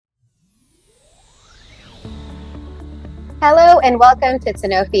Hello and welcome to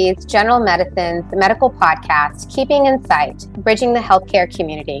Sanofi's General Medicine's medical podcast, Keeping in Sight, Bridging the Healthcare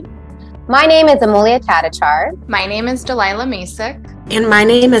Community. My name is Amulia Tadachar. My name is Delilah Masick. And my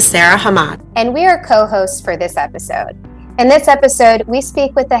name is Sarah Hamad. And we are co-hosts for this episode. In this episode, we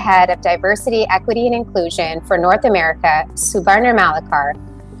speak with the head of Diversity, Equity, and Inclusion for North America, Subarna Malakar,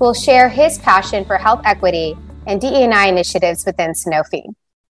 who will share his passion for health equity and DE&I initiatives within Sanofi.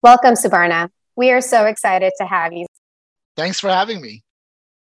 Welcome, Subarna. We are so excited to have you. Thanks for having me.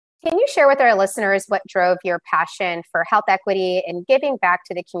 Can you share with our listeners what drove your passion for health equity and giving back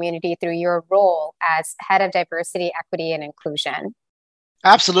to the community through your role as head of diversity, equity, and inclusion?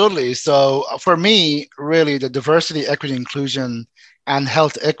 Absolutely. So for me, really, the diversity, equity, inclusion, and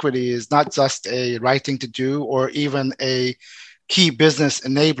health equity is not just a right thing to do or even a key business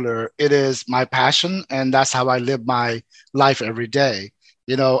enabler. It is my passion, and that's how I live my life every day.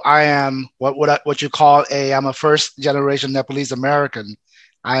 You know, I am what you call I'm a first generation Nepalese American.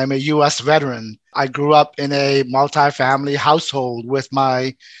 I am a US veteran. I grew up in a multi-family household with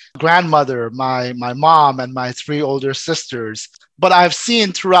my grandmother, my mom, and my three older sisters. But I've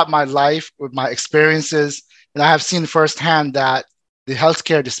seen throughout my life with my experiences, and I have seen firsthand that the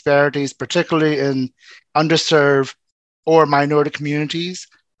healthcare disparities, particularly in underserved or minority communities,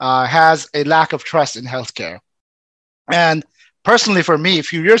 has a lack of trust in healthcare. And personally, for me, a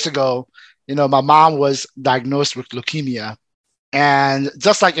few years ago, you know, my mom was diagnosed with leukemia. And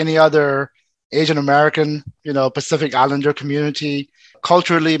just like any other Asian American, you know, Pacific Islander community,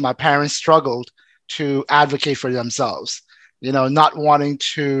 culturally, my parents struggled to advocate for themselves, you know, not wanting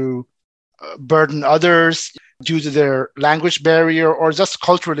to burden others due to their language barrier, or just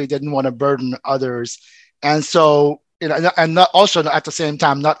culturally didn't want to burden others. And so, you know, and not, also at the same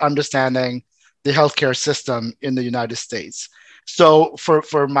time, not understanding the healthcare system in the United States. So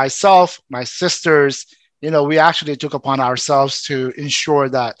for myself, my sisters, you know, we actually took upon ourselves to ensure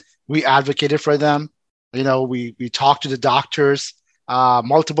that we advocated for them. You know, we talked to the doctors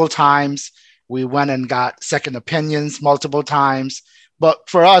multiple times. We went and got second opinions multiple times. But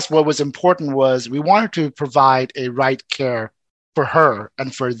for us, what was important was we wanted to provide a right care for her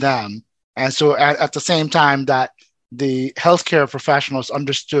and for them. And so at the same time that the healthcare professionals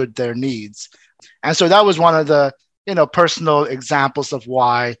understood their needs. And so that was one of the, you know, personal examples of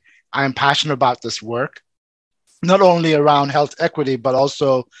why I am passionate about this work, not only around health equity, but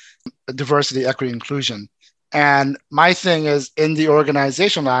also diversity, equity, inclusion. And my thing is, in the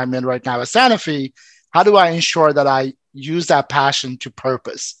organization that I'm in right now at Sanofi, how do I ensure that I use that passion to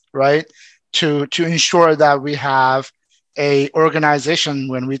purpose, right? To ensure that we have a organization,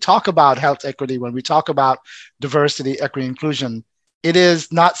 when we talk about health equity, when we talk about diversity, equity, inclusion, it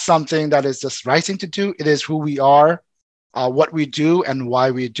is not something that is just right thing to do. It is who we are, what we do, and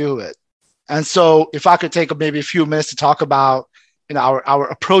why we do it. And so if I could take maybe a few minutes to talk about, you know, our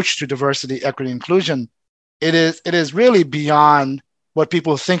approach to diversity, equity, inclusion, it is really beyond what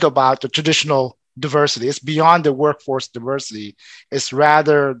people think about the traditional diversity. It's beyond the workforce diversity. It's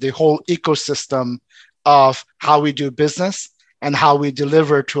rather the whole ecosystem of how we do business and how we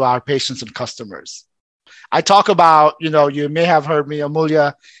deliver to our patients and customers. I talk about, you know, you may have heard me,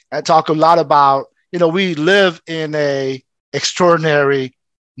 Amulia, I talk a lot about, you know, we live in a extraordinary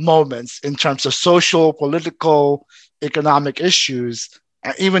moments in terms of social, political, economic issues.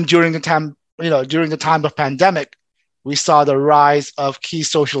 And even during the time, you know, during the time of pandemic, we saw the rise of key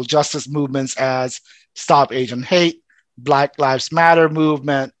social justice movements as Stop Asian Hate, Black Lives Matter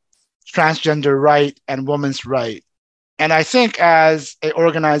movement, transgender right, and women's right. And I think as an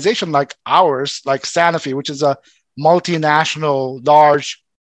organization like ours, like Sanofi, which is a multinational, large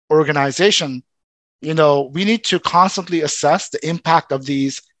organization, you know, we need to constantly assess the impact of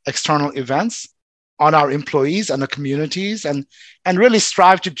these external events on our employees and the communities, and really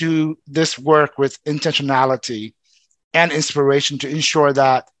strive to do this work with intentionality and inspiration to ensure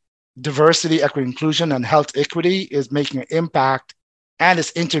that diversity, equity, inclusion, and health equity is making an impact and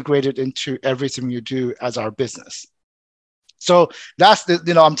is integrated into everything you do as our business. So that's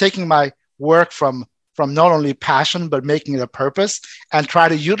I'm taking my work from not only passion, but making it a purpose, and try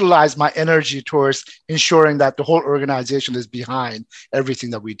to utilize my energy towards ensuring that the whole organization is behind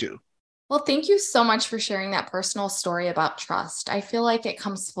everything that we do. Well, thank you so much for sharing that personal story about trust. I feel like it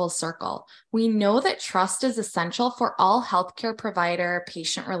comes full circle. We know that trust is essential for all healthcare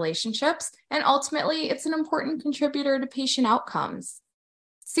provider-patient relationships, and ultimately, it's an important contributor to patient outcomes.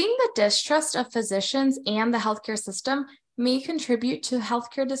 Seeing the distrust of physicians and the healthcare system may contribute to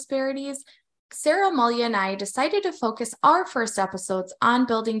healthcare disparities, Sarah, Amelia, and I decided to focus our first episodes on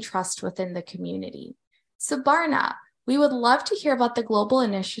building trust within the community. Subarna, We would love to hear about the global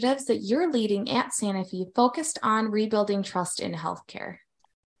initiatives that you're leading at Sanofi focused on rebuilding trust in healthcare.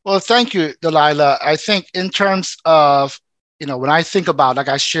 Well, thank you, Delilah. I think in terms of, when I think about, like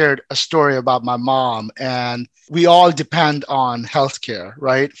I shared a story about my mom, and we all depend on healthcare,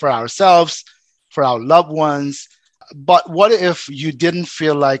 right? For ourselves, for our loved ones. But what if you didn't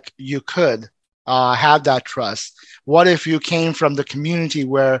feel like you could have that trust? What if you came from the community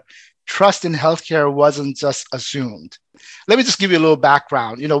where trust in healthcare wasn't just assumed? Let me just give you a little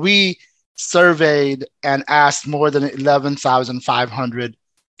background. We surveyed and asked more than 11,500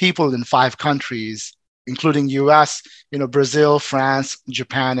 people in 5 countries, including US, Brazil, France,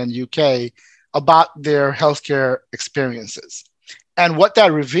 Japan, and UK, about their healthcare experiences. And what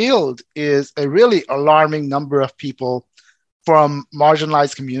that revealed is a really alarming number of people from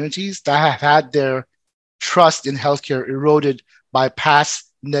marginalized communities that have had their trust in healthcare eroded by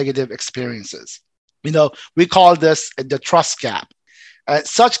past negative experiences. We call this the trust gap.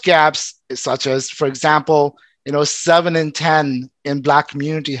 Such gaps, such as, for example, 7 in 10 in Black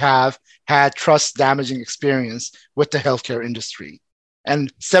community have had trust damaging experience with the healthcare industry.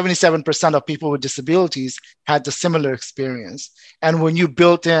 And 77% of people with disabilities had the similar experience. And when you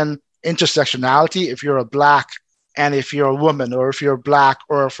built in intersectionality, if you're a Black and if you're a woman, or if you're Black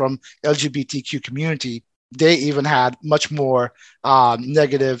or from LGBTQ community, they even had much more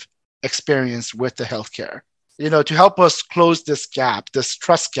negative experience with the healthcare. To help us close this gap, this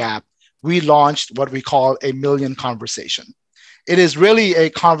trust gap, we launched what we call a Million Conversation. It is really a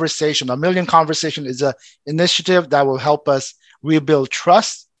conversation. A Million Conversation is an initiative that will help us rebuild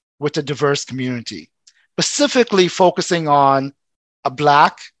trust with a diverse community, specifically focusing on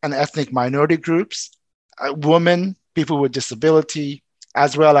Black and ethnic minority groups, women, people with disability,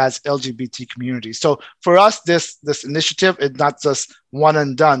 as well as LGBT communities. So for us, this initiative is not just one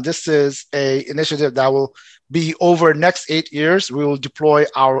and done. This is an initiative that will be over the next 8 years. We will deploy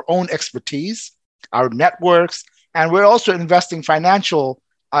our own expertise, our networks, and we're also investing financial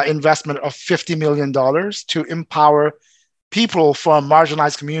investment of $50 million to empower people from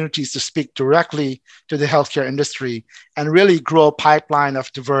marginalized communities to speak directly to the healthcare industry and really grow a pipeline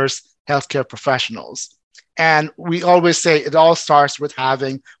of diverse healthcare professionals. And we always say it all starts with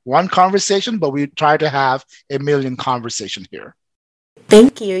having one conversation, but we try to have a million conversation here.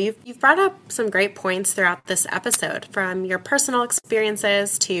 Thank you. You've brought up some great points throughout this episode, from your personal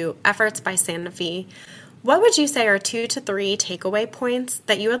experiences to efforts by Sanofi. What would you say are 2 to 3 takeaway points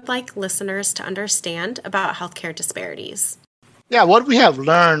that you would like listeners to understand about healthcare disparities? Yeah, what we have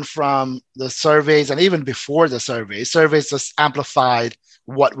learned from the surveys, and even before the surveys just amplified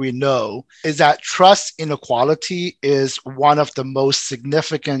what we know, is that trust inequality is one of the most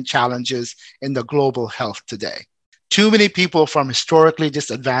significant challenges in the global health today. Too many people from historically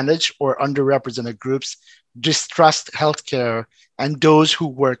disadvantaged or underrepresented groups distrust healthcare and those who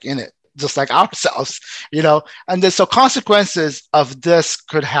work in it, just like ourselves, And so consequences of this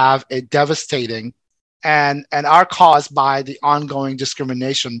could have a devastating and are caused by the ongoing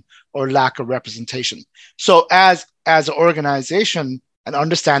discrimination or lack of representation. So as an organization, and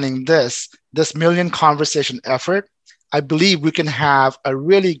understanding this Million Conversation effort, I believe we can have a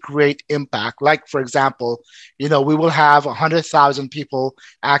really great impact. Like, for example, we will have 100,000 people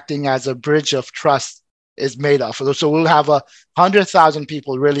acting as a bridge of trust is made of. So we'll have 100,000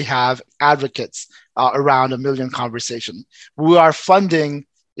 people really have advocates around a Million Conversation. We are funding,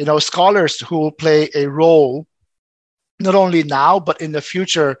 scholars who will play a role not only now, but in the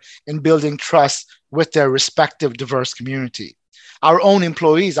future in building trust with their respective diverse community. Our own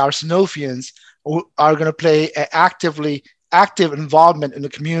employees, our Sanofians, are going to play an active involvement in the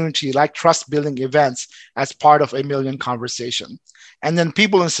community, like trust building events as part of a Million Conversation. And then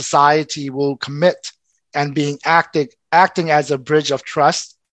people in society will commit and acting as a bridge of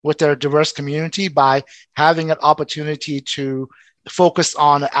trust with their diverse community by having an opportunity to focus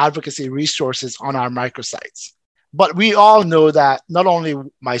on advocacy resources on our microsites. But we all know that not only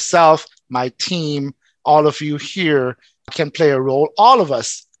myself, my team, all of you here can play a role. All of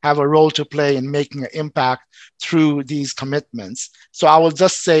us have a role to play in making an impact through these commitments. So I will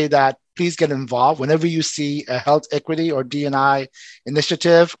just say that please get involved. Whenever you see a health equity or D&I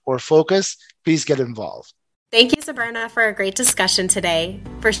initiative or focus, please get involved. Thank you, Subarna, for a great discussion today,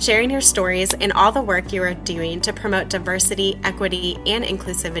 for sharing your stories and all the work you are doing to promote diversity, equity, and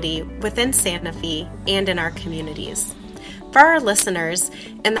inclusivity within Sanofi and in our communities. For our listeners,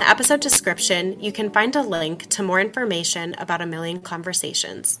 in the episode description, you can find a link to more information about A Million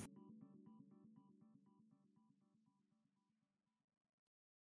Conversations.